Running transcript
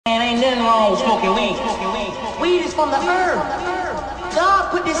wrong smoking weed. Weed is from the earth.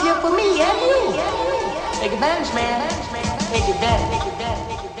 God put this here for me and you. Take advantage, man. Take advantage.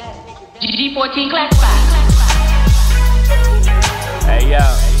 DD14 classified. Hey yo,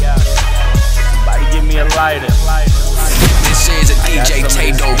 somebody give me a lighter. This is a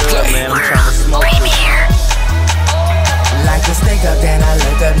DjTayDontPlay. Man, I'm trying to smoke this. Like to stick up, then I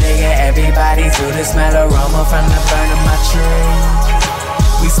look up, nigga. Everybody feel the smell aroma from the burn of my tree.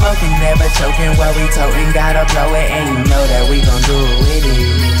 We smoking, never choking, while we toting, gotta blow it, and you know that we gon' do it with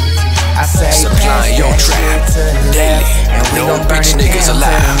it. I say supplying your trap to the daily. left, and we No gon' burn bitch it niggas down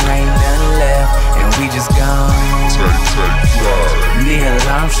allowed. till there ain't nothing left, and we just gone. NeiL,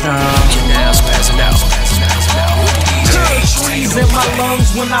 ArmStrong. Now it's passing out. Trees in my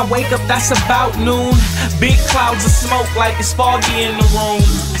lungs when I wake up, that's about noon. Big clouds of smoke like it's foggy in the room.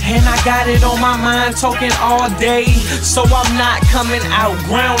 And I got it on my mind talking all day, so I'm not coming out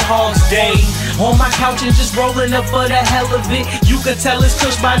Groundhog's Day. On my couch and just rolling up for the hell of it. You could tell it's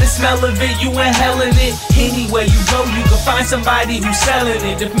Kush by the smell of it, you inhaling it. Anywhere you go, you can find somebody who's selling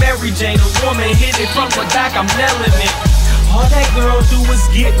it. If Mary Jane, a woman, hit it from the back, I'm nailing it. All that girl do is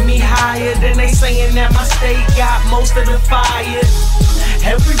get me higher. Then they saying that my state got most of the fire.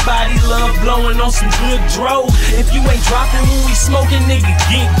 Everybody love blowing on some good dro. If you ain't dropping when we smoking, nigga,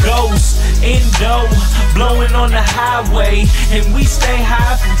 get ghost. Indo, blowing on the highway, and we stay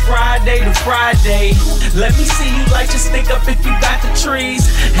high from Friday to Friday. Let me see you light your stick up if you got the trees.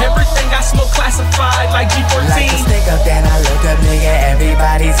 Everything I smoke classified like G14. Like to stick up, then I look up, nigga.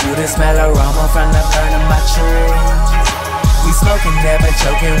 Everybody feel the smell aroma from the burn of my tree. We smoking, never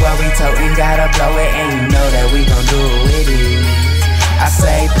choking, while we toting, gotta blow it, and you know that we gon' do it with it. I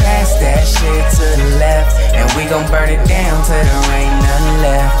say pass that shit to the left, and we gon' burn it down till there ain't nothing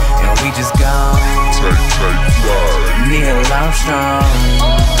left, and we just gone. NeiL, ArmStrong.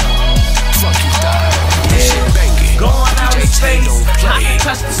 Fuck you, dog. This shit banging. Going out in space, I can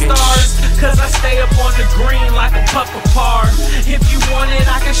touch the stars, cause I stay up on the green like a pup apart. If you want it,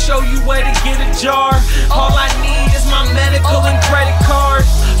 I can show you where to get a jar. All I need is my medical and credit card.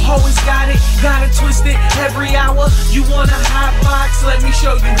 Always got it, gotta twist it every hour. You want a hot box? Let me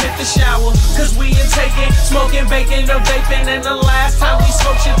show you, hit the shower. Cause we ain't taking, smoking, baking, or vaping, and the last time we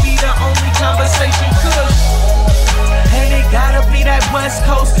smoke should be the only conversation. Kush. And it gotta be that West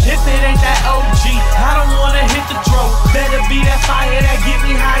Coast. If it ain't that OG, I don't wanna hit the dro. Better be that fire that get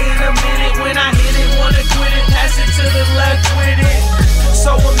me high in a minute. When I hit it, wanna quit it, pass it to the left with it.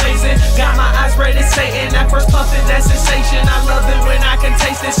 So amazing, got my eyes ready, Satan. That first puffin', that sensation. I love it when I can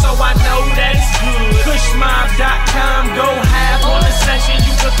taste it, so I know that it's good. Kushmob.com, go have on the session.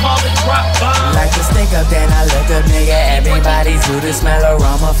 You could call it drop bomb. Like to stick up, then I look up, nigga. Everybody feel the smell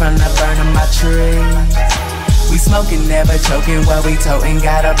aroma from the burn of my tree. We smoking, never choking, while we toting,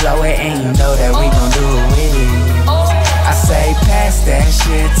 gotta blow it, and you know that we gon' do it with it. I say pass that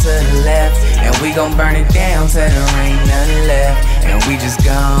shit to the left, and we gon' burn it down till there ain't nothing left, and we just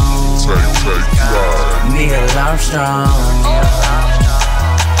gone. NeiL, ArmStrong.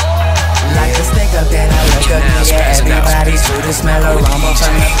 Like to stick up, then I look up, nigga. Everybody feel the smell aroma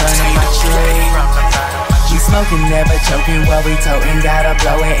from the burn of my tree. We smoking, never choking, while we toting, gotta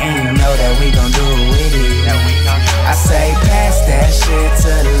blow it, and you know that we gon' do it with it. I say pass that shit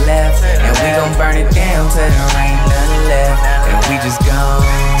to the left, and we gon' burn it down till there ain't nothing left, and we just gone.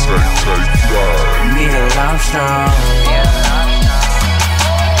 NeiL, ArmStrong.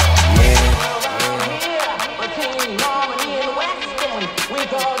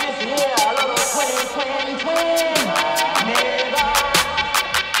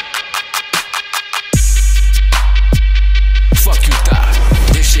 Fuck you, dog.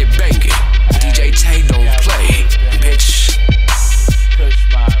 This shit banging. DjTayDontPlay, bitch. Kush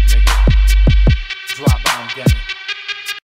mob, nigga. Drop bomb gang.